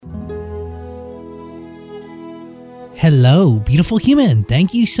Hello, beautiful human.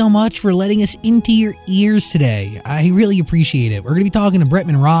 Thank you so much for letting us into your ears today. I really appreciate it. We're going to be talking to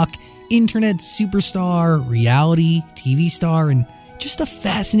Bretman Rock, internet superstar, reality TV star, and just a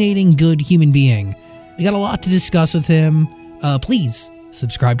fascinating, good human being. We got a lot to discuss with him. Please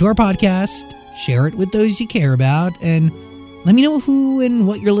subscribe to our podcast, share it with those you care about, and let me know who and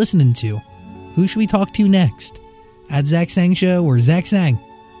what you're listening to. Who should we talk to next? At Zach Sang Show or Zach Sang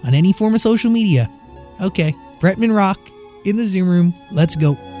on any form of social media. Okay. Bretman Rock in the Zoom room. Let's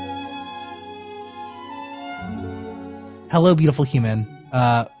go. Hello, beautiful human.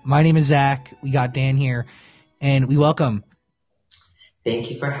 My name is Zach. We got Dan here, and we welcome.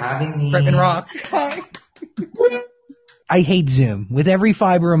 Thank you for having me. Bretman Rock. Hi. I hate Zoom with every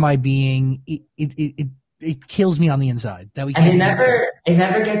fiber of my being. It kills me on the inside that we. And it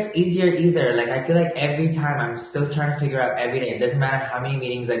never gets easier either. Like I feel like every time I'm still trying to figure out every day. It doesn't matter how many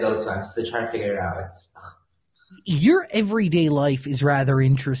meetings I go to. I'm still trying to figure it out. Your everyday life is rather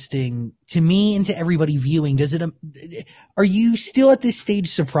interesting to me and to everybody viewing. Are you still at this stage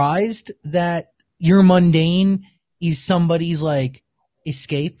surprised that your mundane is somebody's like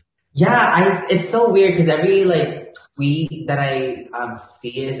escape? Yeah, it's so weird because every tweet that I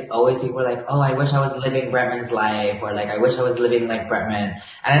see is always people are like, oh, I wish I was living Bretman's life, or like I wish I was living like Bretman.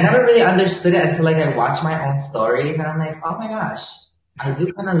 And I never really understood it until I watch my own stories and I'm like, oh my gosh, I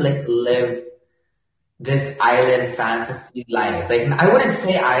do kind of live this island fantasy life. Like, I wouldn't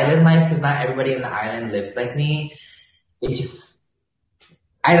say island life because not everybody in the island lives like me. It just,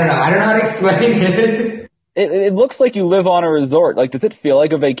 I don't know how to explain it. It looks like you live on a resort. Like, does it feel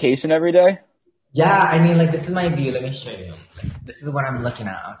like a vacation every day? Yeah, I mean, this is my view. Let me show you. This is what I'm looking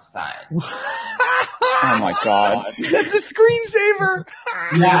at outside. Oh my God. That's a screensaver.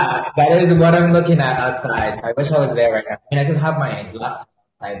 Yeah, that is what I'm looking at outside. I wish I was there right now. I mean, I could have my laptop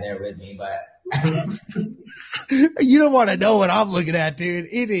outside there with me, but you don't want to know what I'm looking at, dude.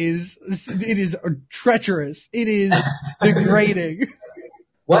 It is treacherous. It is degrading.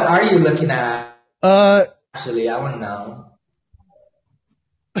 What are you looking at? Actually, I want to know.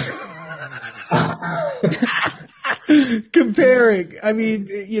 Comparing. I mean,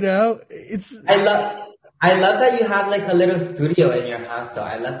 it's. I love that you have a little studio in your house, though.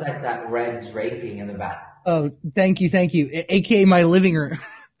 I love that red draping in the back. Oh, thank you. AKA my living room.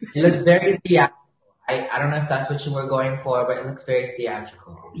 It looks very theatrical. I don't know if that's what you were going for, but it looks very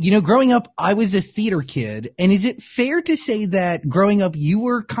theatrical. Growing up, I was a theater kid. And is it fair to say that growing up, you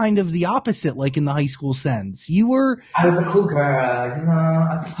were kind of the opposite, like in the high school sense? I was a cool girl, I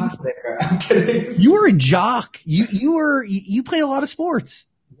was a popular girl. I'm kidding. You were a jock. You played a lot of sports.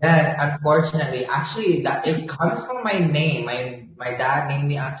 Yes, unfortunately. Actually, it comes from my name. My dad named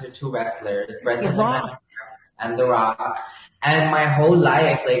me after two wrestlers, Bret The Rock and The Rock. And my whole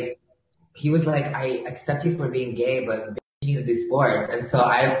life, he was like, I accept you for being gay, but you need to do sports. And so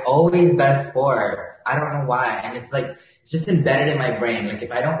I've always done sports. I don't know why. And it's just embedded in my brain.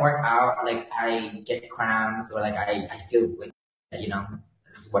 If I don't work out, I get cramps or I feel this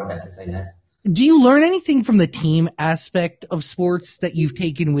is what it is, I guess. Do you learn anything from the team aspect of sports that you've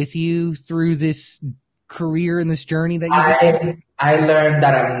taken with you through this career and this journey that you've I learned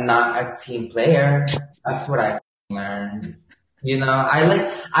that I'm not a team player. That's what I learned. I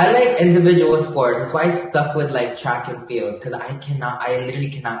like individual sports. That's why I stuck with track and field because I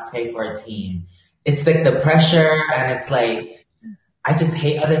literally cannot play for a team. It's the pressure and it's I just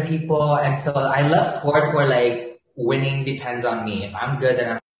hate other people. And so I love sports where winning depends on me. If I'm good,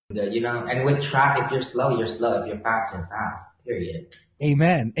 then I'm good, And with track, if you're slow, you're slow. If you're fast, you're fast, period.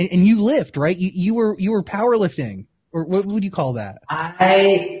 Amen. And you lift, right? You were powerlifting, or what would you call that?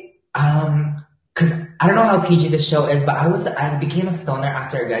 Because I don't know how PG this show is, but I became a stoner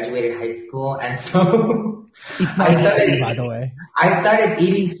after I graduated high school, and so it's not healthy, by the way. I started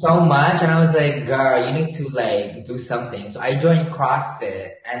eating so much, and I was like, "Girl, you need to do something." So I joined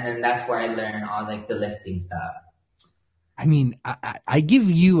CrossFit, and then that's where I learned all the lifting stuff. I mean, I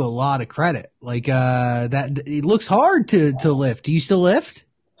give you a lot of credit. That it looks hard to lift. Do you still lift?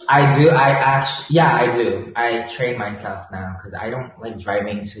 I do. I do. I train myself now because I don't like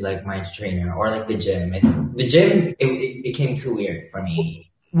driving to my trainer or the gym. It became too weird for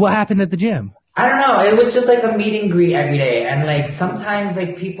me. What happened at the gym? I don't know. It was just a meet and greet every day. And sometimes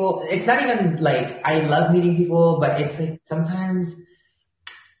people, it's not even I love meeting people, but it's sometimes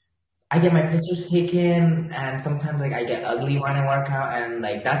I get my pictures taken and sometimes I get ugly when I work out. And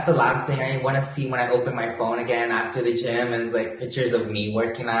that's the last thing I want to see when I open my phone again after the gym. And it's pictures of me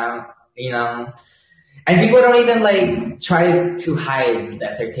working out, And people don't even try to hide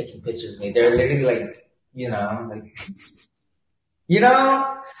that they're taking pictures of me. They're literally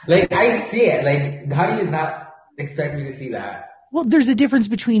I see it. How do you not expect me to see that. Well, there's a difference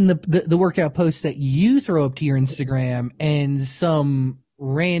between the workout posts that you throw up to your Instagram and some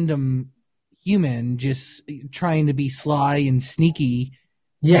random human just trying to be sly and sneaky.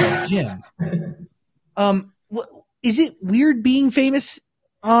 Yeah. Yeah. Is it weird being famous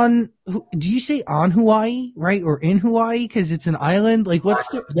on, do you say on Hawaii, right? Or in Hawaii? Cause it's an island. Like what's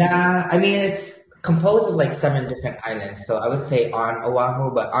the, Yeah, I mean, it's composed of like 7 different islands. So I would say on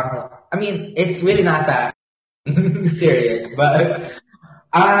Oahu, but I mean, it's really not that serious, but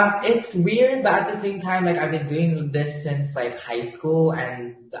it's weird, but at the same time, like I've been doing this since like high school,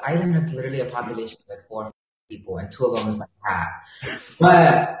 and the island is literally a population of like 4 people, and 2 of them is my cat.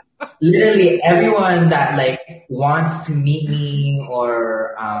 But literally everyone that like wants to meet me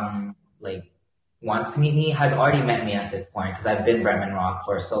or like wants to meet me has already met me at this point because I've been Bretman Rock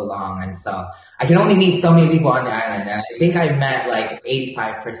for so long, and so I can only meet so many people on the island, and I think I've met like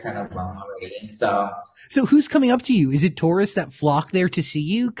 85% of them already, and so who's coming up to you? Is it tourists that flock there to see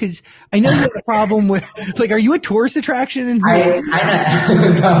you? Cause I know you have a problem with, like, are you a tourist attraction in Hawaii?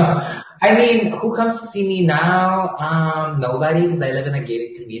 no. I mean, who comes to see me now? Nobody, because I live in a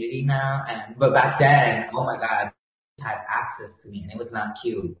gated community now. But back then, oh my God, had access to me, and it was not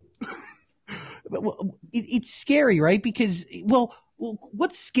cute. Well, it's scary, right? Because, well,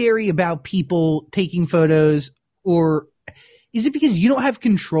 what's scary about people taking photos, or is it because you don't have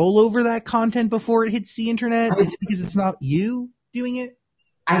control over that content before it hits the internet? Is it because it's not you doing it?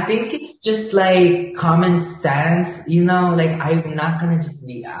 I think it's just like common sense, you know, like I'm not gonna just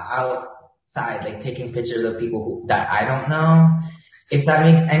be outside like taking pictures of people that I don't know. If that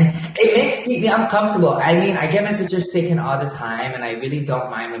makes any, it makes me uncomfortable. I mean, I get my pictures taken all the time, and I really don't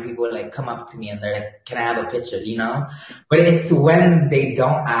mind when people like come up to me and they're like, "Can I have a picture?" You know. But it's when they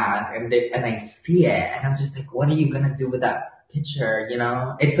don't ask and I see it, and I'm just like, "What are you gonna do with that picture?" You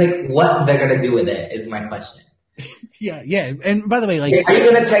know. It's like what they're gonna do with it is my question. Yeah. And by the way, like, are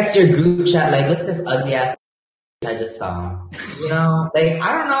you gonna text your group chat like, "Look at this ugly ass I just saw"? You know, like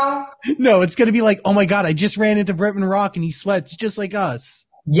I don't know. No, it's gonna be like, oh my God, I just ran into Bretman Rock and he sweats just like us.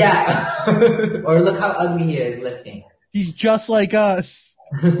 Yeah. Or look how ugly he is lifting. He's just like us.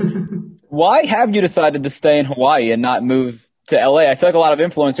 Why have you decided to stay in Hawaii and not move to LA? I feel like a lot of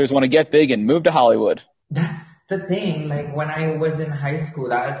influencers want to get big and move to Hollywood. That's the thing. Like when I was in high school,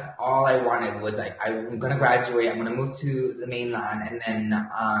 that's all I wanted was like, I'm gonna graduate, I'm gonna move to the mainland, and then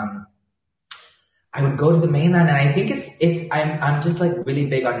I would go to the mainland, and I think I'm just like really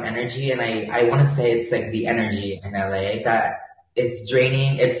big on energy, and I want to say it's like the energy in LA that it's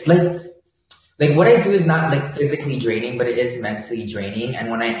draining. It's like what I do is not like physically draining, but it is mentally draining.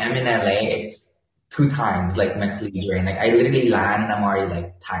 And when I am in LA, it's 2 times like mentally draining. Like I literally land and I'm already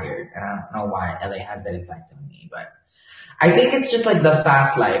like tired, and I don't know why LA has that effect on me, but I think it's just like the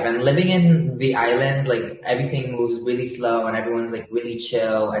fast life, and living in the islands, like everything moves really slow and everyone's like really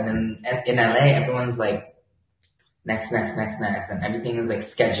chill. And then in LA, everyone's like next, and everything is like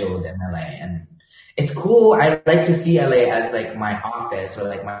scheduled in LA. And it's cool. I like to see LA as like my office or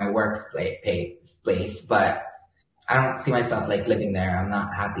like my workplace, but I don't see myself like living there. I'm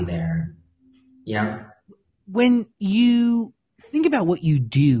not happy there, you know? When you think about what you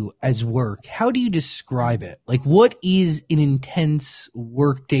do as work, how do you describe it? Like, what is an intense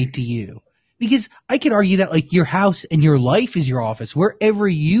work day to you? Because I could argue that like your house and your life is your office, wherever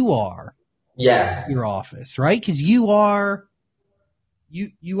you are. Yes. Your office, right? Because you are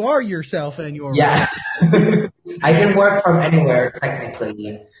yourself and your yeah. I can work from anywhere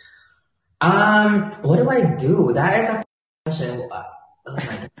technically. What do I do? That is a question. Oh my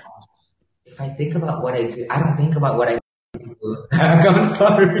gosh. If I think about what I do, I don't think about what I do. I'm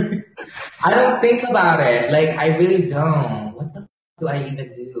sorry. I don't think about it. Like I really don't. What the do I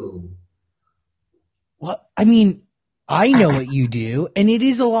even do? Well, I mean, I know what you do, and it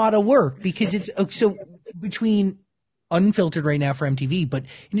is a lot of work because it's so between Unfiltered right now for MTV, but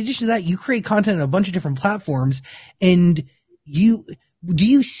in addition to that, you create content on a bunch of different platforms. And do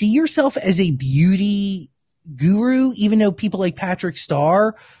you see yourself as a beauty guru, even though people like Patrick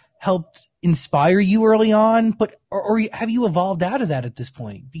Starr helped inspire you early on, but or have you evolved out of that at this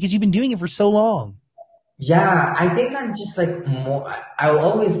point because you've been doing it for so long? Yeah, I think I'm just like more. I'll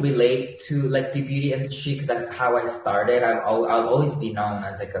always relate to like the beauty industry because that's how I started. I'll always be known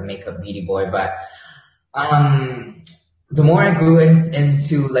as like a makeup beauty boy, but the more I grew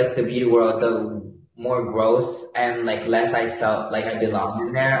into like the beauty world, the more gross and like less I felt like I belonged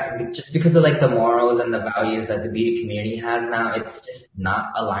in there, just because of like the morals and the values that the beauty community has now. It's just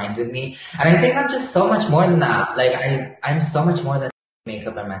not aligned with me, and I think I'm just so much more than that. Like I'm so much more than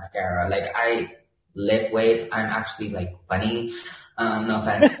makeup and mascara. Like I lift weights. I'm actually like funny. No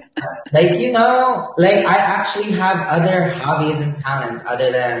offense. Like, like I actually have other hobbies and talents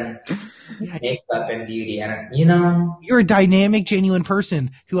other than makeup and beauty. And, You're a dynamic, genuine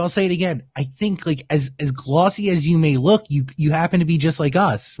person who, I'll say it again, I think like as glossy as you may look, you happen to be just like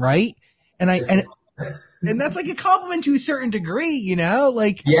us, right? And and that's like a compliment to a certain degree,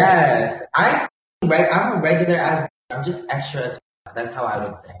 like. Yes. I'm a regular as, I'm just extra as, that's how I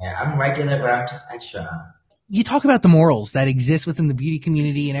would say it. I'm regular, but I'm just extra. You talk about the morals that exist within the beauty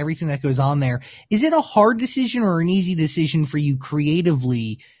community and everything that goes on there. Is it a hard decision or an easy decision for you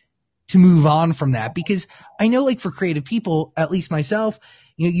creatively to move on from that? Because I know, like, for creative people, at least myself,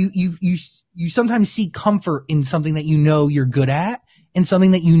 you sometimes seek comfort in something that you're good at and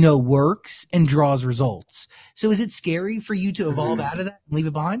something that works and draws results. So is it scary for you to evolve out of that and leave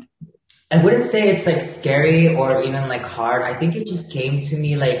it behind? I wouldn't say it's like scary or even like hard. I think it just came to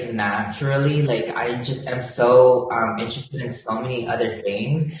me like naturally. Like I just am so interested in so many other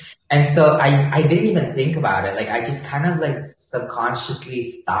things. And so I didn't even think about it. Like I just kind of like subconsciously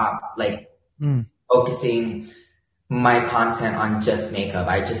stopped like focusing my content on just makeup.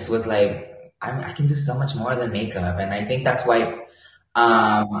 I just was like, I can do so much more than makeup. And I think that's why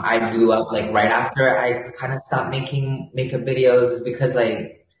I blew up like right after I kind of stopped making makeup videos, because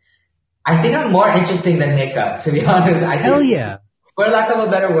like, I think I'm more interesting than makeup, to be honest. Hell yeah. For lack of a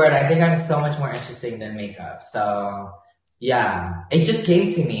better word, I think I'm so much more interesting than makeup. So yeah, it just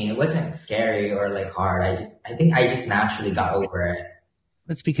came to me. It wasn't scary or like hard. I think I just naturally got over it.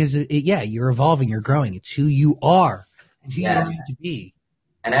 That's because you're evolving, you're growing. It's who you are and who you're meant to be.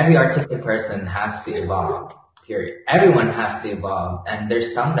 And every artistic person has to evolve, period. Everyone has to evolve. And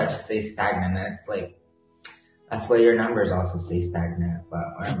there's some that just stay stagnant, and it's like, that's why your numbers also stay stagnant, but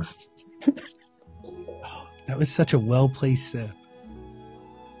whatever. Oh, that was such a well-placed sip.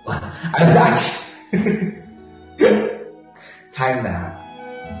 I was actually time that.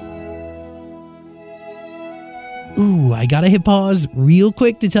 Ooh, I gotta hit pause real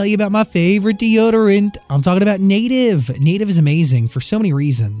quick to tell you about my favorite deodorant. I'm talking about Native. Native is amazing for so many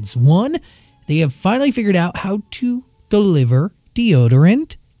reasons. One, they have finally figured out how to deliver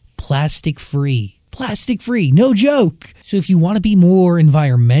deodorant plastic-free. Plastic-free, no joke. So if you want to be more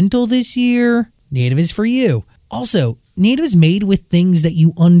environmental this year, Native is for you. Also, Native is made with things that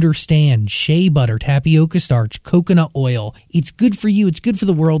you understand. Shea butter, tapioca starch, coconut oil. It's good for you. It's good for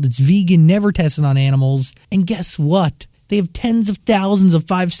the world. It's vegan, never tested on animals. And guess what? They have tens of thousands of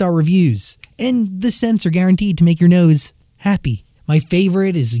 5-star reviews. And the scents are guaranteed to make your nose happy. My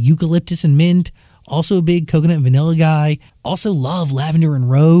favorite is eucalyptus and mint. Also a big coconut and vanilla guy. Also love lavender and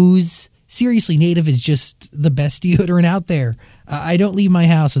rose. Seriously, Native is just the best deodorant out there. I don't leave my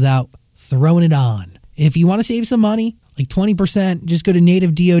house without throwing it on. If you want to save some money, like 20%, just go to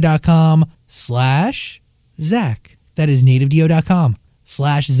nativedeo.com/Zach. That is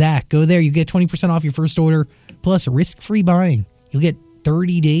nativedeo.com/Zach. Go there. You get 20% off your first order, plus risk-free buying. You'll get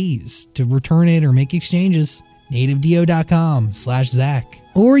 30 days to return it or make exchanges. nativedeo.com/Zach.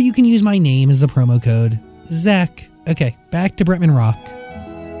 Or you can use my name as the promo code, Zach. Okay, back to Bretman Rock.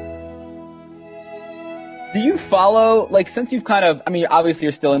 Do you follow, like, since you've kind of, I mean, obviously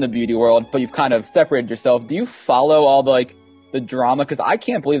you're still in the beauty world, but you've kind of separated yourself. Do you follow all the, like, the drama? Because I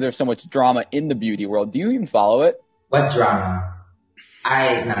can't believe there's so much drama in the beauty world. Do you even follow it? What drama?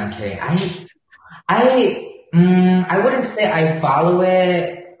 I'm kidding. I wouldn't say I follow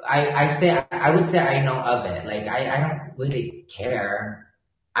it. I would say I know of it. Like, I don't really care.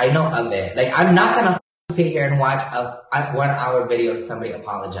 I know of it. Like, I'm not gonna sit here and watch a 1-hour video of somebody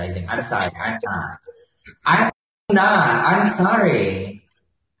apologizing. I'm sorry. I'm not. I'm sorry.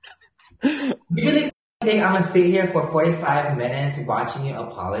 You really think I'm gonna sit here for 45 minutes watching you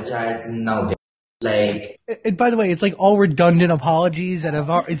apologize? No, bitch. Like. And by the way, it's like all redundant apologies that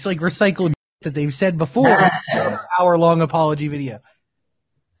it's like recycled that they've said before. Yes. Hour-long apology video.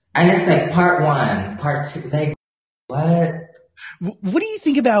 And it's like part 1, part 2. Like, what? What do you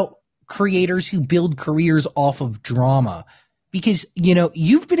think about creators who build careers off of drama? Because,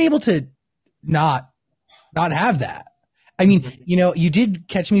 you've been able to not have that. I mean, you did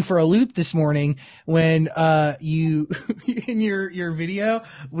catch me for a loop this morning when you in your video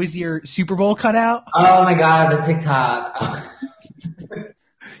with your Super Bowl cutout. Oh my God, the TikTok.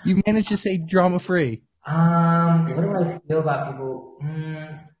 You managed to say drama free. What do I feel about people?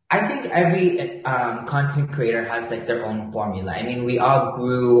 I think every content creator has like their own formula. I mean, we all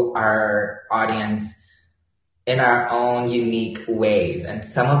grew our audience in our own unique ways. And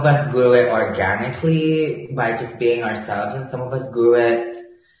some of us grew it organically by just being ourselves, and some of us grew it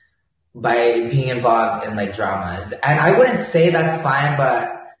by being involved in like dramas. And I wouldn't say that's fine, but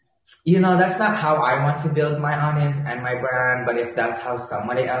that's not how I want to build my audience and my brand, but if that's how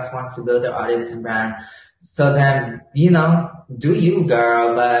somebody else wants to build their audience and brand, so then, do you,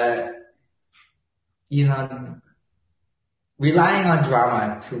 girl, but, you know, relying on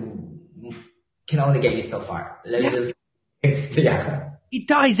drama can only get you so far. Yeah. It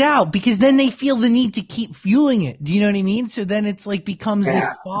dies out because then they feel the need to keep fueling it. Do you know what I mean? So then it's like becomes this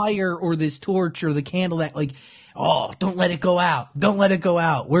fire or this torch or the candle that like, oh, don't let it go out. Don't let it go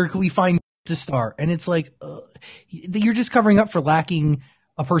out. Where can we find to start? And it's like, you're just covering up for lacking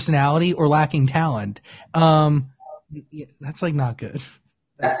a personality or lacking talent. That's like not good.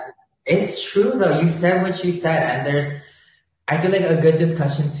 It's true though. You said what you said, and I feel like a good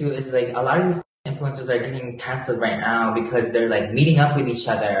discussion too is like a lot of these influencers are getting canceled right now because they're like meeting up with each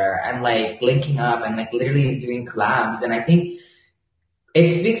other and like linking up and like literally doing collabs. And I think it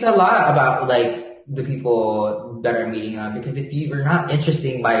speaks a lot about like the people that are meeting up, because if you're not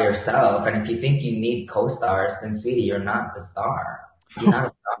interesting by yourself and if you think you need co-stars, then sweetie, you're not the star. You're not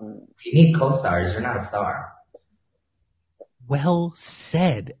a star. If you need co-stars, you're not a star. Well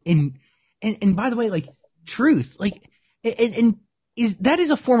said. And by the way, like truth, like, and that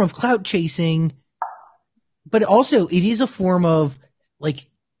is a form of clout chasing, but also it is a form of like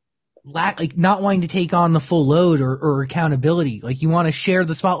not wanting to take on the full load or accountability. Like you want to share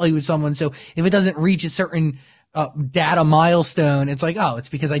the spotlight with someone. So if it doesn't reach a certain data milestone, it's like, oh, it's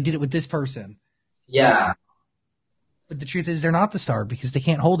because I did it with this person. Yeah. But the truth is they're not the star because they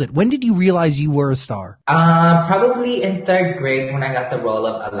can't hold it. When did you realize you were a star? Probably in 3rd grade when I got the role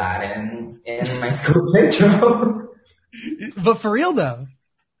of Aladdin in my school playroom. But for real though.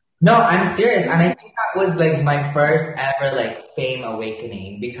 No, I'm serious. And I think that was like my first ever like fame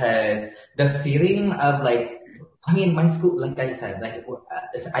awakening, because the feeling of like, I mean, my school, like I said, like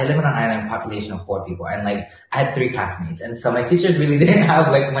I live on an island population of 4 people, and like I had 3 classmates. And so my teachers really didn't have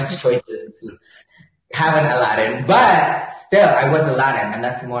like much choices to have an Aladdin, but still I was Aladdin, and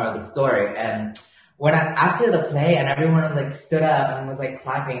that's the moral of the story. And after the play and everyone like stood up and was like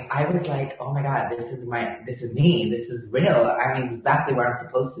clapping, I was like, oh my God, this is me. This is real. I'm exactly where I'm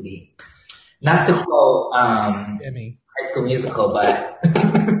supposed to be. Not to quote, High School Musical, but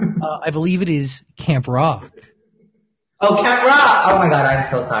I believe it is Camp Rock. Oh, Camp Rock. Oh my God. I'm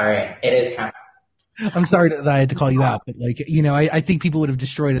so sorry. It is Camp Rock. I'm sorry that I had to call you out, but like, I think people would have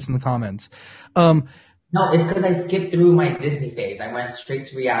destroyed us in the comments. No, it's because I skipped through my Disney phase. I went straight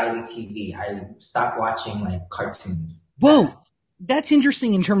to reality TV. I stopped watching like cartoons. Whoa, that's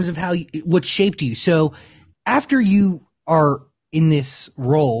interesting in terms of what shaped you. So after you are in this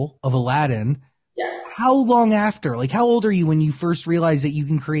role of Aladdin, how long after, like how old are you when you first realized that you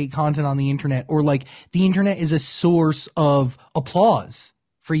can create content on the internet, or like the internet is a source of applause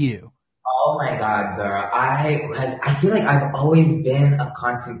for you? Oh my God, girl. I feel like I've always been a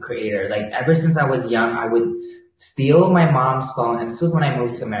content creator. Like ever since I was young, I would steal my mom's phone. And this was when I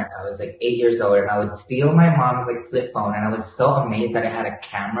moved to America. I was like 8 years old, and I would steal my mom's like flip phone. And I was so amazed that it had a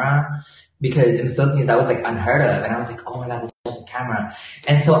camera, because in the Philippines that was like unheard of. And I was like, oh my God, this has a camera.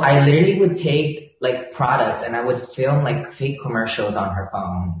 And so I literally would take like products and I would film like fake commercials on her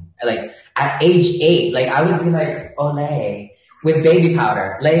phone. Like at age 8, like I would be like, Olay. With baby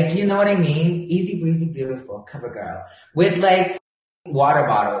powder. Like, you know what I mean? Easy breezy, beautiful, cover girl. With like water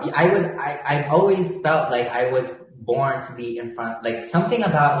bottle. I always felt like I was born to be in front, like something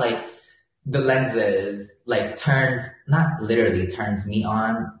about like the lenses, like not literally turns me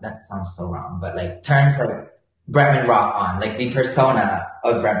on. That sounds so wrong, but like turns like Bretman Rock on, like the persona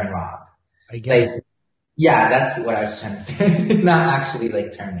of Bretman Rock. I get it. Yeah, that's what I was trying to say. Not actually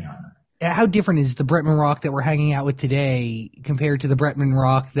like turn me on. How different is the Bretman Rock that we're hanging out with today compared to the Bretman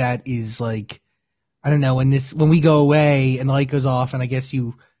Rock that is like, I don't know, when we go away and the light goes off and I guess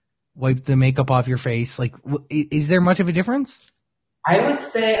you wipe the makeup off your face, like, is there much of a difference? I would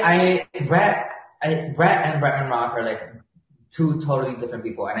say Brett and Bretman Rock are like 2 totally different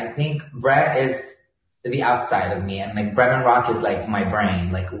people. And I think Brett is the outside of me, and like Bretman Rock is like my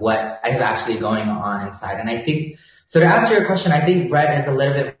brain, like what I have actually going on inside. And I think, so to answer your question, I think Brett is a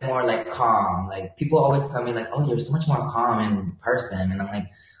little bit more like calm. Like people always tell me like, oh, you're so much more calm in person. And I'm like,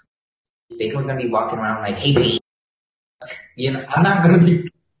 you think I was going to be walking around like, hey, babe. I'm not going to be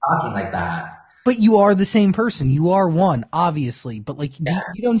talking like that. But you are the same person. You are one, obviously. But like, you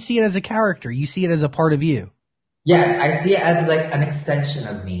don't see it as a character. You see it as a part of you. Yes, I see it as like an extension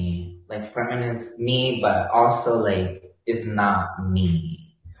of me. Like Fremen is me, but also like is not me.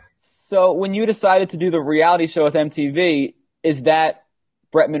 So when you decided to do the reality show with MTV, is that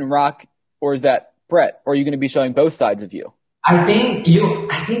Bretman Rock or is that Brett? Or are you going to be showing both sides of you? I think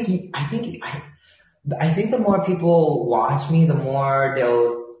the more people watch me, the more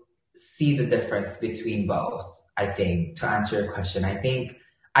they'll see the difference between both. I think to answer your question, I think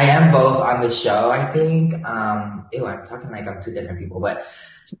I am both on the show. I think. Ew, I'm talking like I'm two different people, but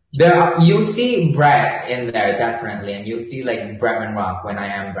you see Brett in there definitely, and you see like Bretman Rock when I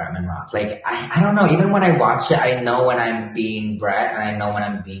am Bretman Rock. Like I don't know. Even when I watch it, I know when I'm being Brett, and I know when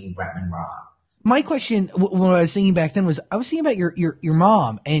I'm being Bretman Rock. My question, when I was thinking back then, was I was thinking about your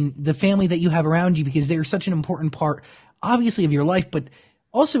mom and the family that you have around you, because they're such an important part, obviously, of your life, but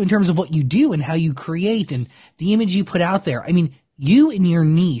also in terms of what you do and how you create and the image you put out there. I mean, you and your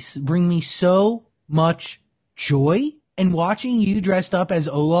niece bring me so much joy, and watching you dressed up as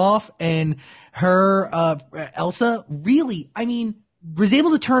Olaf and her, Elsa, really, I mean, was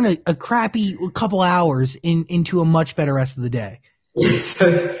able to turn a crappy couple hours into a much better rest of the day. You're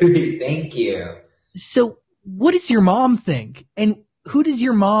so sweet. Thank you. So what does your mom think? And who does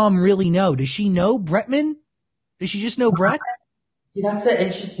your mom really know? Does she know Bretman? Does she just know Brett? See, that's the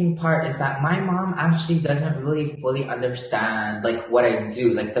interesting part is that my mom actually doesn't really fully understand like what I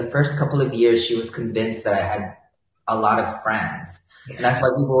do. Like the first couple of years, she was convinced that I had a lot of friends. And that's why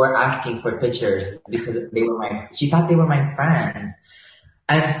people were asking for pictures because she thought they were my friends.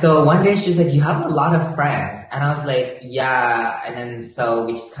 And so one day she was like, you have a lot of friends. And I was like, yeah. And then so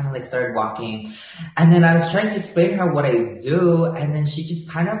we just kind of like started walking. And then I was trying to explain to her what I do. And then she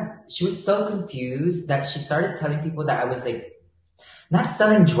just she was so confused that she started telling people that I was like, not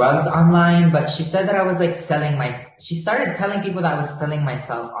selling drugs online, but she said that I was like she started telling people that I was selling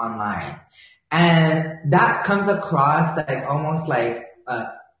myself online. And that comes across like almost like,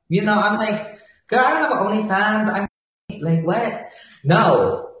 I'm like, girl, I don't have OnlyFans. I'm like, what?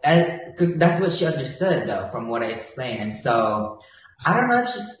 No. And that's what she understood though, from what I explained. And so I don't know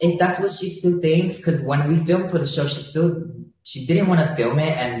if that's what she still thinks. Cause when we filmed for the show, she didn't want to film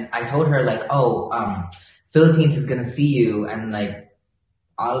it. And I told her like, Philippines is going to see you. And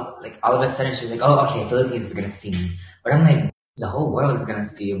all of a sudden she's like, oh, okay, Philippines is going to see me. But I'm like, the whole world is gonna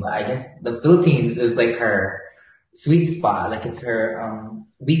see you, but I guess the Philippines is like her sweet spot, like it's her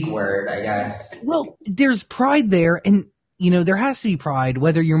weak word, I guess. Well, there's pride there, and there has to be pride,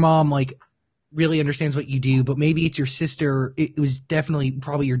 whether your mom like really understands what you do, but maybe it's your sister. It was definitely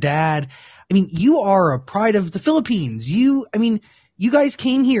probably your dad. I mean, you are a pride of the Philippines. You guys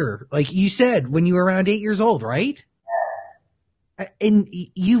came here, like you said, when you were around 8 years old, right? And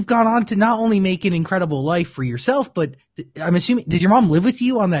you've gone on to not only make an incredible life for yourself, but I'm assuming, did your mom live with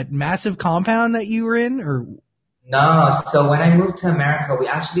you on that massive compound that you were in, or? No. So when I moved to America, we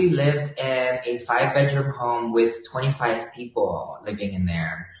actually lived in a 5-bedroom home with 25 people living in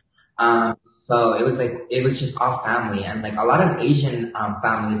there. So it was just all family, and like a lot of Asian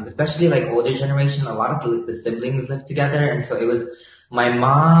families, especially like older generation, a lot of the siblings lived together. And so it was my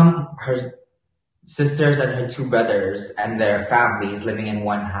mom, her sisters and her 2 brothers and their families living in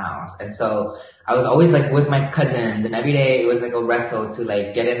one house. And so I was always like with my cousins, and every day it was like a wrestle to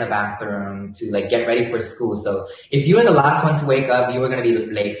like get in the bathroom, to like get ready for school. So if you were the last one to wake up, you were going to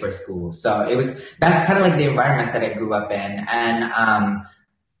be late for school. So that's kind of like the environment that I grew up in. And,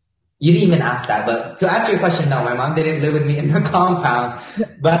 you didn't even ask that, but to answer your question, no, my mom didn't live with me in the compound,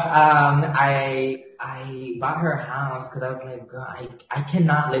 but, I bought her a house because I was like, girl, I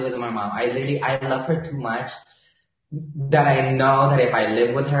cannot live with my mom. I love her too much that I know that if I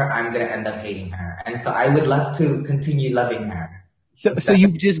live with her, I'm going to end up hating her. And so I would love to continue loving her. So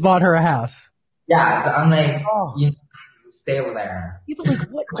you just bought her a house? Yeah. So I'm like, stay over there. Yeah,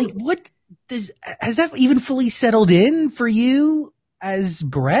 but has that even fully settled in for you as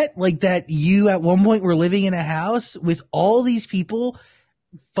Brett? Like that you at one point were living in a house with all these people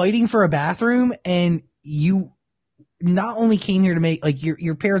fighting for a bathroom, and you not only came here to make, like,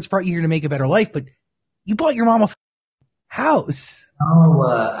 your parents brought you here to make a better life, but you bought your mom a house. Oh,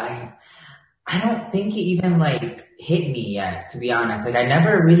 I don't think it even like hit me yet, to be honest. Like I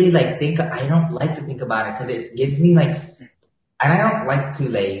never really like I don't like to think about it because it gives me like, and I don't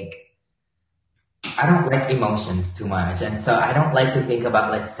like emotions too much. And so I don't like to think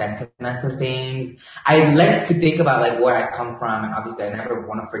about like sentimental things. I like to think about like where I come from. And obviously I never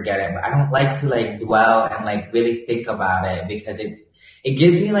want to forget it, but I don't like to like dwell and like really think about it because it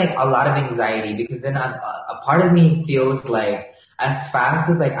gives me like a lot of anxiety, because then a part of me feels like as fast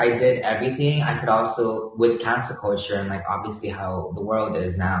as like I did everything, I could also, with cancel culture and like obviously how the world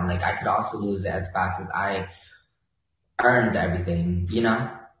is now, like I could also lose it as fast as I earned everything,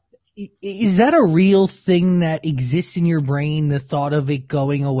 Is that a real thing that exists in your brain? The thought of it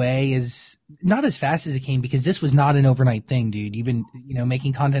going away is not as fast as it came, because this was not an overnight thing, dude. You've been,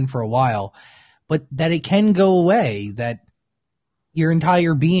 making content for a while, but that it can go away, that your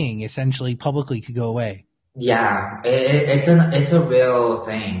entire being essentially publicly could go away. Yeah, it's a real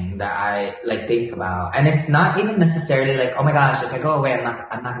thing that I like think about, and it's not even necessarily like, oh my gosh, if I go away, I'm not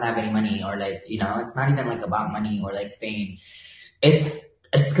gonna have any money, or like, you know, it's not even like about money or like fame. It's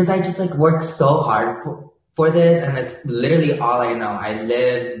it's because I just like work so hard for this, and it's literally all I know. I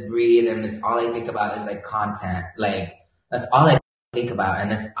live, breathe, and it's all I think about is like content. Like that's all I think about, and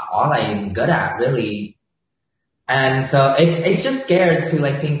that's all I'm good at, really. And so it's just scared to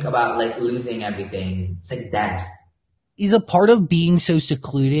like think about like losing everything. It's like death. Is a part of being so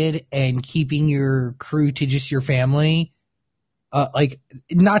secluded and keeping your crew to just your family, like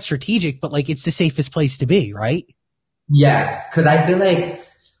not strategic, but like it's the safest place to be, right? Yes, because I feel like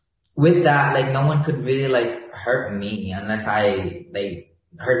with that, like no one could really like hurt me unless I like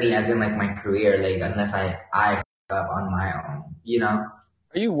hurt me as in like my career, like unless I f up on my own, you know?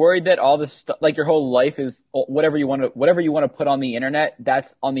 Are you worried that all this stuff, like your whole life is whatever you want to put on the internet,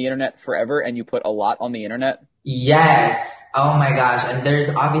 that's on the internet forever, and you put a lot on the internet? Yes. Oh my gosh. And there's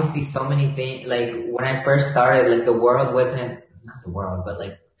obviously so many things. Like when I first started, like the world wasn't, not the world, but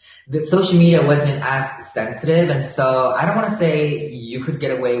like the social media wasn't as sensitive. And so I don't want to say you could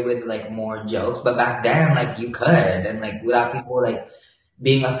get away with like more jokes, but back then, like you could, and like without people like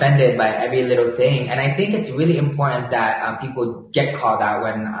being offended by every little thing. And I think it's really important that people get called out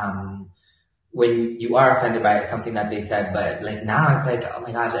when you are offended by something that they said. But like now it's like, oh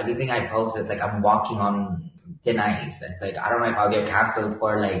my gosh, everything I post, it's like I'm walking on thin ice. It's like I don't know if I'll get canceled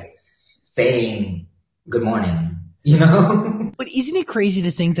for like saying good morning, you know? But isn't it crazy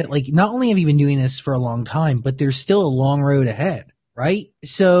to think that like not only have you been doing this for a long time, but there's still a long road ahead, right?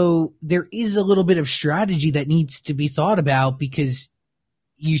 So there is a little bit of strategy that needs to be thought about because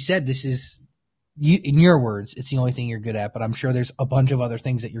you said this is you, in your words, it's the only thing you're good at, but I'm sure there's a bunch of other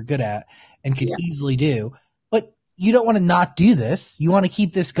things that you're good at and could Yeah. easily do. But you don't want to not do this. You want to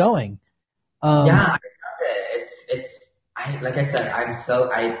keep this going. Yeah, Um, I love it. I like I said,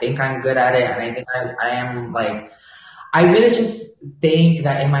 I think I'm good at it, and I think I am like I really just think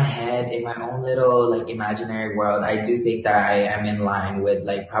that in my head, in my own little like imaginary world, I do think that I am in line with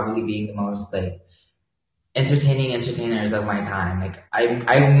like probably being the most like entertaining entertainers of my time. Like I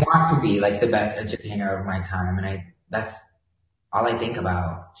want to be like the best entertainer of my time, and I that's all I think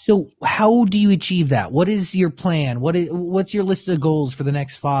about. so how do you achieve that? What is your plan? What's your list of goals for the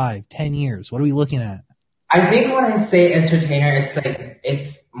next 5, 10 years? What are we looking at? I think when I say entertainer, it's like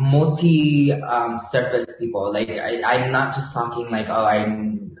it's multi surface people. Like I'm not just talking like, oh,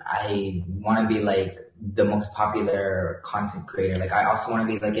 I want to be like the most popular content creator. Like I also want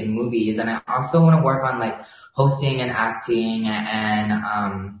to be like in movies, and I also want to work on like hosting and acting,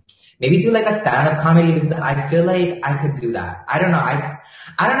 and maybe do like a stand-up comedy, because I feel like I could do that. I don't know.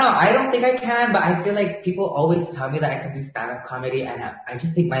 I don't think I can, but I feel like people always tell me that I could do stand-up comedy, and I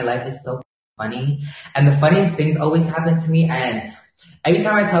just think my life is so funny, and the funniest things always happen to me. And every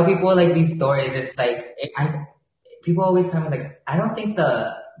time I tell people like these stories, it's like I people always tell me like I don't think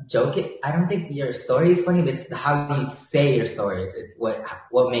I don't think your story is funny, but it's how you say your story is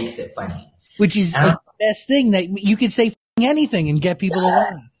what makes it funny. Which is And like the best thing that you could say anything and get people to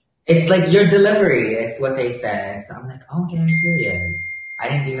laugh. it's like your delivery. It's what they said. So I'm like, okay, period. I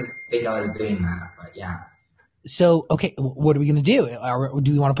didn't even think I was doing that, but yeah. So, okay, what are we going to do?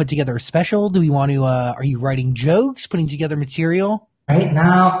 Do we want to put together a special? Do we want to, are you writing jokes, putting together material? Right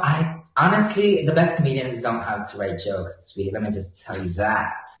now, I honestly, the best comedians don't have to write jokes, sweetie. Let me just tell you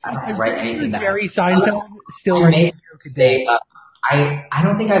that. I don't write anything that Jerry Seinfeld still I writes a make joke a day. they, I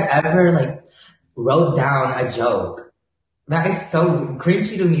don't think I've ever like wrote down a joke. That is so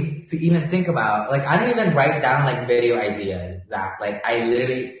cringy to me to even think about. Like I don't even write down like video ideas. That like I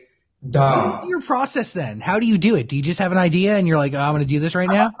literally What is don't. your process then? How do you do it? Do you just have an idea and you're like, oh, I'm going to do this right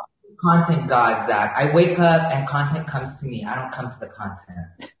now? Content God, Zach. I wake up and content comes to me. I don't come to the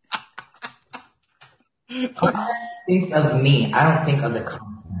content. Content thinks of me. I don't think of the content.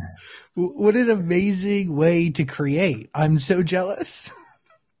 What an amazing way to create. I'm so jealous.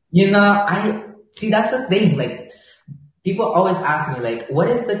 You know, I see that's the thing. Like people always ask me, like, what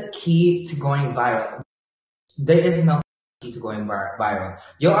is the key to going viral? There is no key to going viral.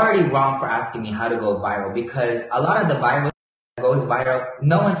 You're already wrong for asking me how to go viral, because a lot of the viral that goes viral,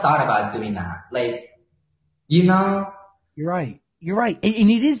 no one thought about doing that. Like, you know, You're right. You're right.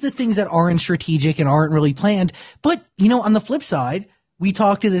 And it is the things that aren't strategic and aren't really planned. But, you know, on the flip side, we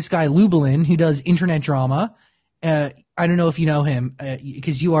talked to this guy, Lubalin, who does internet drama. I don't know if you know him,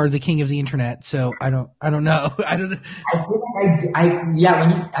 because you are the king of the internet. So I don't know. I don't, I feel like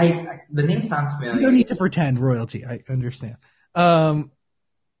yeah, the name sounds you familiar. don't need to pretend royalty. I understand. Um,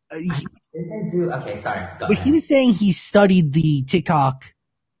 Did I do? Okay, sorry. Go but he ahead. was saying he studied the TikTok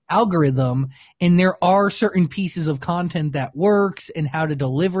algorithm, and there are certain pieces of content that works and how to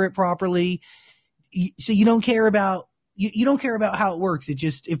deliver it properly. So you don't care about you don't care about how it works. It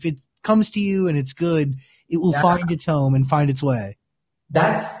just, if it comes to you and it's good, it will find its home and find its way.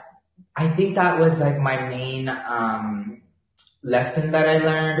 I think that was like my main lesson that I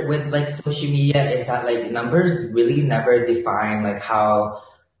learned with like social media, is that like numbers really never define like how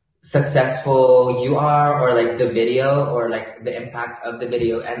successful you are, or like the video, or like the impact of the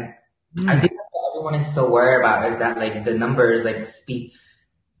video. And I think that's what everyone is so worried about, is that like the numbers like speak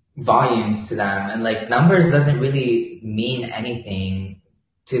volumes to them, and like numbers doesn't really mean anything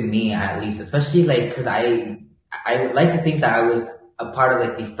to me, at least, especially like because I would like to think that I was a part of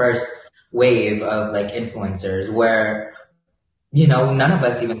like the first wave of like influencers where, you know, none of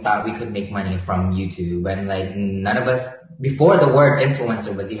us even thought we could make money from YouTube, and like none of us, before the word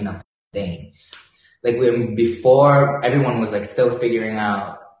influencer was even a thing, like before everyone was like still figuring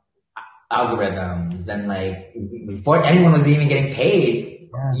out algorithms, and like before anyone was even getting paid.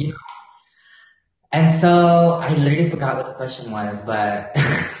 Yeah. You know? And so I literally forgot what the question was, but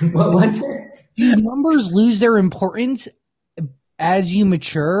what was it? Do numbers lose their importance as you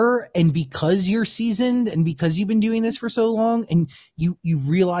mature, and because you're seasoned, and because you've been doing this for so long, and you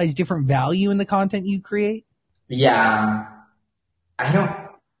realize different value in the content you create? Yeah.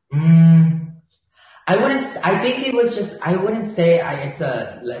 I think it was just, I wouldn't say it's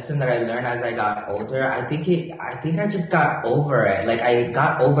a lesson that I learned as I got older. I think I just got over it. Like I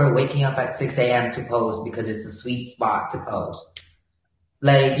got over waking up at 6 a.m. to post because it's a sweet spot to post.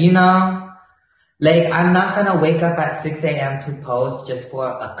 Like, you know, like I'm not gonna wake up at 6 a.m. to post just for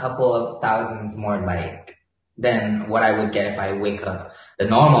a couple of thousands more like than what I would get if I wake up the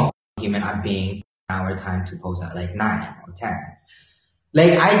normal human being hour time to post at like 9 or 10.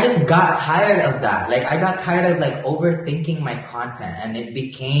 Like, I just got tired of that. Like, I got tired of, like, overthinking my content, and it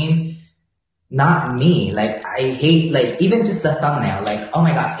became not me. Like, I hate, like, even just the thumbnail. Like, oh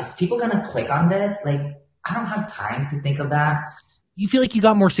my gosh, is people gonna click on this? Like, I don't have time to think of that. You feel like you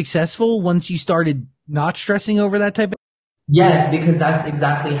got more successful once you started not stressing over that type of... Yes, because that's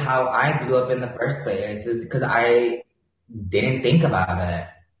exactly how I blew up in the first place, is because I didn't think about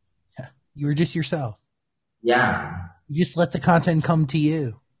it. You were just yourself. Yeah. You just let the content come to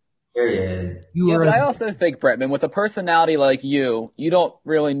you. Period. But I also think, Bretman, with a personality like you don't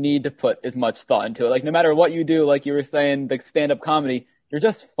really need to put as much thought into it. Like, no matter what you do, like you were saying, like stand-up comedy, you're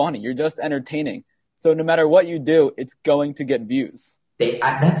just funny. You're just entertaining. So no matter what you do, it's going to get views.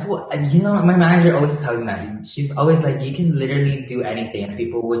 That's what, you know, my manager always tells me that. She's always like, you can literally do anything and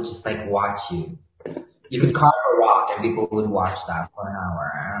people would just like watch you. You could carve a rock and people would watch that for an hour.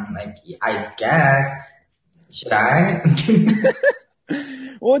 And I'm like, I guess. Should I?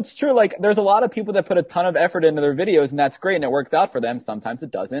 Well, it's true. Like, there's a lot of people that put a ton of effort into their videos, and that's great, and it works out for them. Sometimes it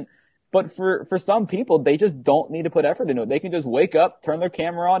doesn't. But for some people, they just don't need to put effort into it. They can just wake up, turn their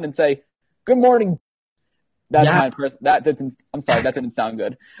camera on, and say, "Good morning." That's my person. I'm sorry, that didn't sound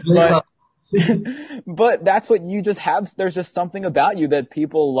good. But, but that's what you just have. There's just something about you that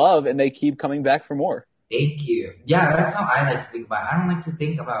people love, and they keep coming back for more. Thank you. Yeah, that's how I like to think about it. I don't like to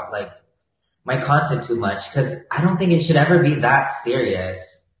think about, like, my content too much, because I don't think it should ever be that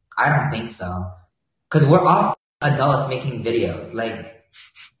serious. I don't think so. Because we're all adults making videos. Like,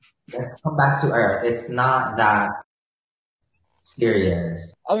 let's come back to earth. It's not that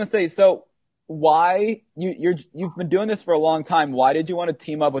serious. I'm gonna say, so why you've been doing this for a long time? Why did you want to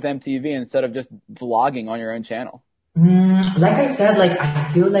team up with MTV instead of just vlogging on your own channel? Like I said, like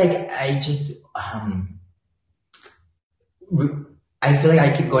I feel like I just I feel like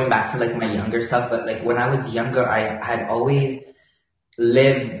I keep going back to like my younger self, but like when I was younger, I had always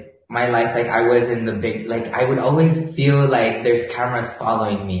lived my life like I was in the big, like I would always feel like there's cameras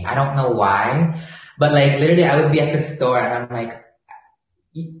following me. I don't know why, but like literally I would be at the store and I'm like,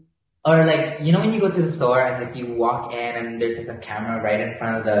 or like, you know, when you go to the store and like you walk in and there's like a camera right in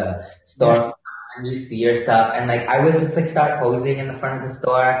front of the store and you see yourself, and like I would just like start posing in the front of the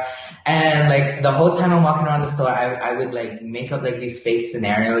store, and like the whole time I'm walking around the store, I would like make up like these fake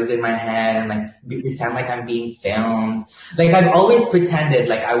scenarios in my head and like pretend like I'm being filmed. Like I've always pretended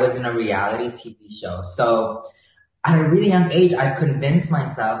like I was in a reality TV show. So at a really young age, I've convinced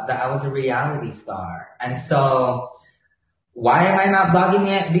myself that I was a reality star. And so why am I not vlogging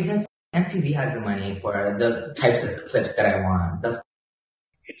it? Because MTV has the money for the types of clips that I want.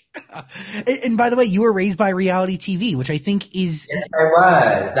 And by the way, you were raised by reality TV, which I think is... Yes, I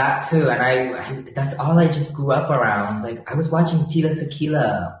was. That too. And I that's all I just grew up around. Like, I was watching Tila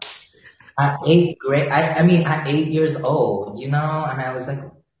Tequila at 8th grade. I mean, at 8 years old, you know? And I was like,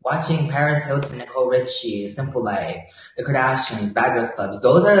 watching Paris Hilton, Nicole Richie, Simple Life, The Kardashians, Bad Girls Clubs.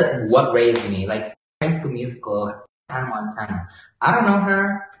 Those are what raised me. Like High School Musical, Hannah Montana. I don't know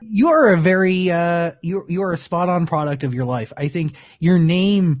her. You are a very you are a spot on product of your life. I think your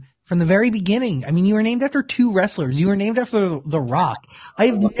name from the very beginning. I mean, you were named after two wrestlers. You were named after The Rock.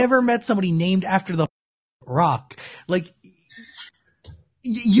 I've never met somebody named after The Rock. Like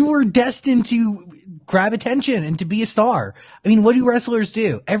you were destined to grab attention and to be a star. I mean, what do wrestlers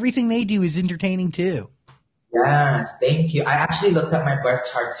do? Everything they do is entertaining too. Yes, thank you. I actually looked at my birth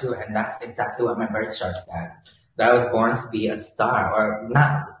chart too, and that's exactly what my birth chart said. That I was born to be a star, or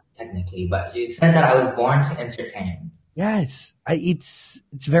not technically, but it said that I was born to entertain. Yes, it's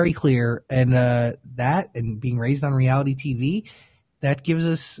very clear, and that and being raised on reality TV, that gives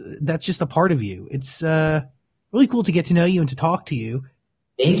us that's just a part of you. It's really cool to get to know you and to talk to you.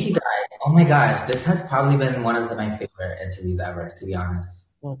 Thank you guys. Oh my gosh, this has probably been one of my favorite interviews ever, to be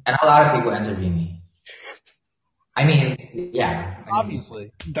honest. Well, and a lot of people interview me. I mean, yeah.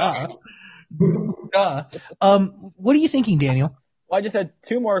 Obviously. Duh. Duh. What are you thinking, Daniel? Well, I just had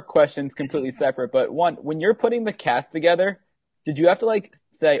two more questions completely separate, but one, when you're putting the cast together, did you have to like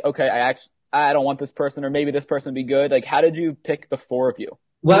say, okay, I don't want this person, or maybe this person would be good? Like, how did you pick the four of you?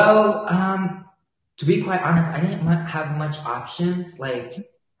 Well, to be quite honest, I didn't have much options. Like,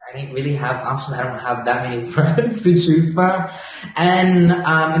 I didn't really have options. I don't have that many friends to choose from. And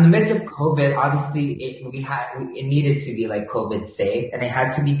in the midst of COVID, obviously, it needed to be like COVID safe, and it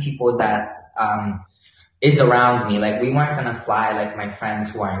had to be people that is around me. Like, we weren't gonna fly like my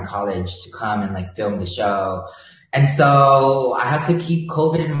friends who are in college to come and like film the show. And so I had to keep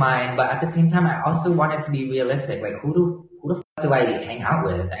COVID in mind, but at the same time, I also wanted to be realistic. Like, who the fuck do I hang out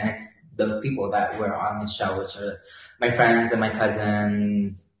with? And it's those people that were on the show, which are my friends and my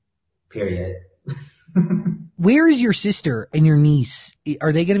cousins, period. Where is your sister and your niece?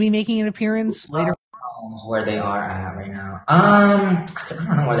 Are they going to be making an appearance later? Where they are at right now? I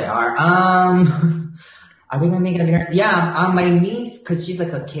don't know where they are. Are they gonna make an appearance? Yeah, my niece, cause she's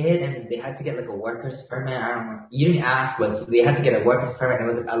like a kid, and they had to get like a worker's permit. I don't know. You didn't ask, but they had to get a worker's permit. And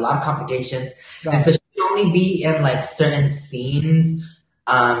it was a lot of complications, and so she could only be in like certain scenes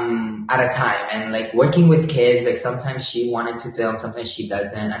at a time. And like working with kids, like sometimes she wanted to film, sometimes she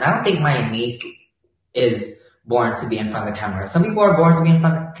doesn't. And I don't think my niece is born to be in front of the camera. Some people are born to be in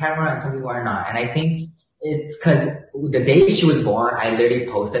front of the camera, and some people are not. And I think it's because the day she was born, I literally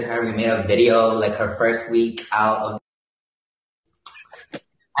posted her. We made a video like her first week out of,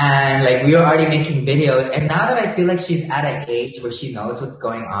 and like we were already making videos. And now that I feel like she's at an age where she knows what's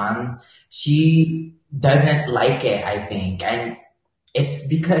going on, she doesn't like it, I think. And it's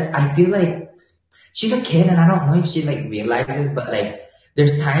because I feel like she's a kid, and I don't know if she like realizes, but like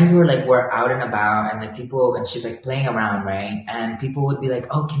there's times where like we're out and about, and like people, and she's like playing around, right? And people would be like,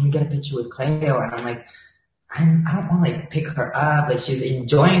 "Oh, can we get a picture with Cleo?" And I'm like, I don't want to like pick her up. Like she's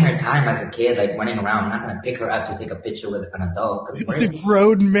enjoying her time as a kid, like running around. I'm not gonna pick her up to take a picture with an adult. The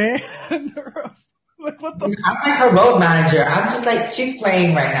road man. Like, what the? I'm like her road manager. I'm just like, she's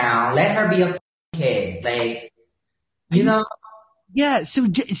playing right now. Let her be a kid. Like, you know. Yeah. So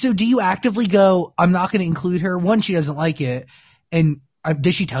do you actively go, I'm not going to include her? One, she doesn't like it, and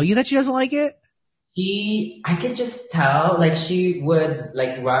does she tell you that she doesn't like it? I could just tell, like, she would,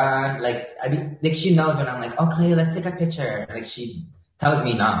 like, run, like, I mean, like, she knows when I'm like, oh, Clay, let's take a picture. Like, she tells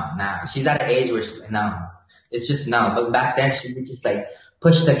me no, nah. She's at an age where she's like, no. It's just no. But back then, she would just, like,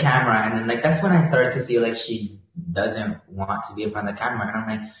 push the camera. And then, like, that's when I started to feel like she doesn't want to be in front of the camera. And I'm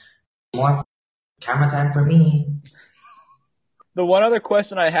like, more camera time for me. The one other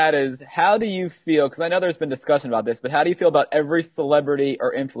question I had is, how do you feel, because I know there's been discussion about this, but how do you feel about every celebrity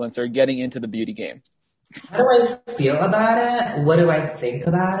or influencer getting into the beauty game? How do I feel about it? What do I think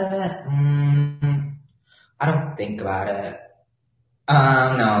about it? I don't think about it.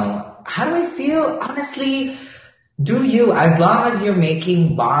 No. How do I feel? Honestly, do you, as long as you're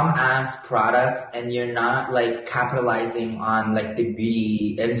making bomb-ass products and you're not, like, capitalizing on, like, the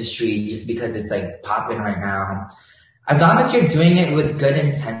beauty industry just because it's, like, popping right now. As long as you're doing it with good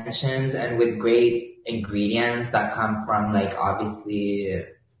intentions and with great ingredients that come from, like, obviously,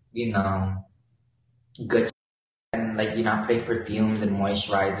 you know, good, and like you're not putting perfumes and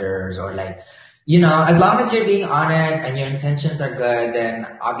moisturizers, or like, you know, as long as you're being honest and your intentions are good, then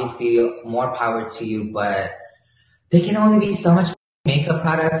obviously more power to you. But there can only be so much makeup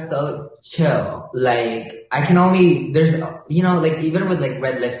products, so chill. Like, there's, you know, like even with like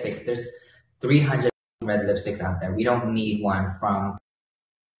red lipsticks, there's 300 red lipsticks out there. We don't need one from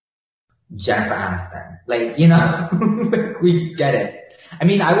Jennifer Aniston. Like, you know, we get it. I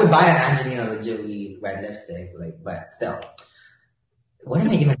mean, I would buy an Angelina Jolie red lipstick, like, but still, What am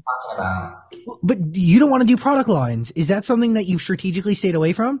I even talking about? But you don't want to do product lines. Is that something that you've strategically stayed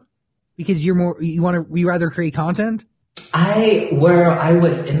away from? Because you rather create content? I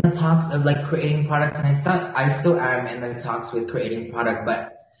was in the talks of like creating products, and I still am in the talks with creating product,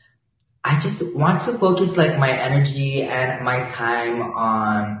 but I just want to focus like my energy and my time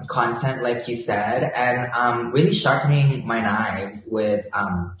on content, like you said, and really sharpening my knives with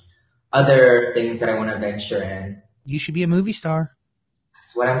other things that I want to venture in. You should be a movie star.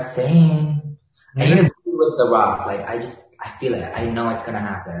 That's what I'm saying. I Yeah. need to be with The Rock. Like I feel it. I know it's gonna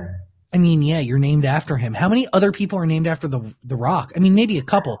happen. I mean, yeah, you're named after him. How many other people are named after the Rock? I mean, maybe a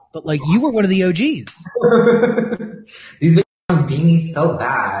couple, but like you were one of the OGs. These bitches beat me so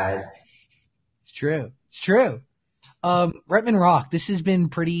bad. It's true. It's true. Bretman Rock, this has been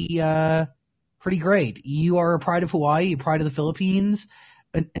pretty great. You are a pride of Hawaii, a pride of the Philippines.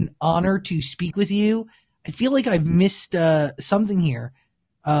 An honor to speak with you. I feel like I've missed something here.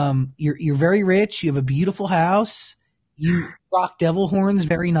 You're very rich. You have a beautiful house. You rock devil horns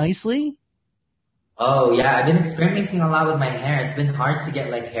very nicely. Oh yeah, I've been experimenting a lot with my hair. It's been hard to get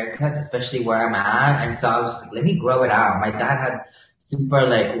like haircuts, especially where I'm at. And so I was like, let me grow it out. My dad had super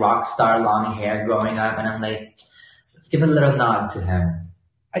like rock star long hair growing up, and I'm like, let's give a little nod to him.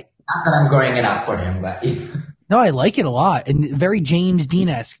 Not that I'm growing it out for him, but No, I like it a lot and very James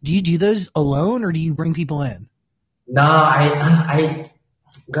Dean-esque. Do you do those alone or do you bring people in? no,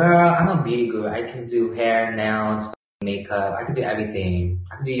 girl, I'm a beauty guru. I can do hair, nails, makeup. I can do everything.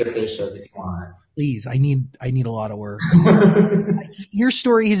 I can do your facials if you want. Please, I need a lot of work. Your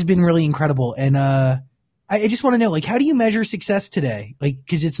story has been really incredible, and I just want to know, like, how do you measure success today? Like,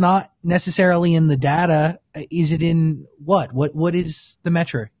 because it's not necessarily in the data. Is it in what? What is the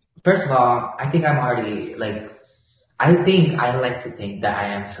metric? First of all, I think I'm already like, I like to think that I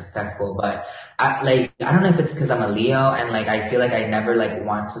am successful, but I don't know if it's because I'm a Leo and like, I feel like I never like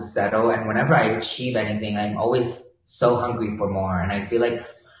want to settle. And whenever I achieve anything, I'm always so hungry for more. And I feel like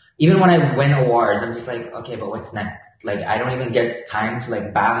even when I win awards, I'm just like, okay, but what's next? Like, I don't even get time to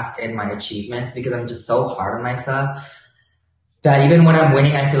like bask in my achievements because I'm just so hard on myself that even when I'm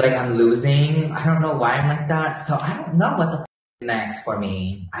winning, I feel like I'm losing. I don't know why I'm like that. So I don't know what the next for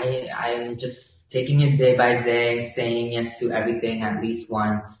me. I'm just taking it day by day, saying yes to everything at least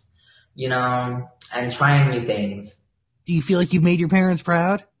once, and trying new things. Do you feel like you've made your parents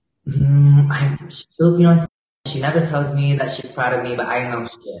proud? I'm still, she never tells me that she's proud of me, but I know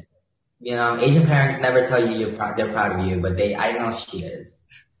she is. Asian parents never tell you they're proud of you, but I know she is.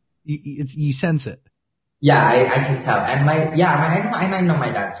 You sense it. Yeah, I can tell. And I know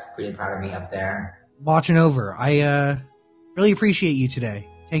my dad's pretty proud of me up there. Watching over. I really appreciate you today,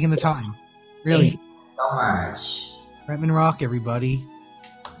 taking the time. Really. Thank you so much. Bretman Rock, everybody.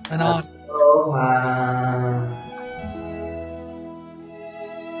 And on.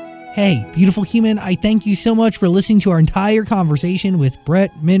 Hey, beautiful human, I thank you so much for listening to our entire conversation with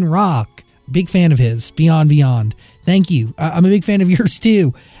Bretman Rock. Big fan of his, beyond. Thank you. I'm a big fan of yours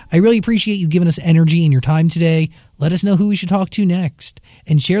too. I really appreciate you giving us energy and your time today. Let us know who we should talk to next.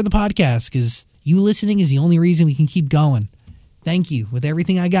 And share the podcast, because you listening is the only reason we can keep going. Thank you with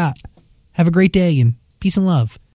everything I got. Have a great day and peace and love.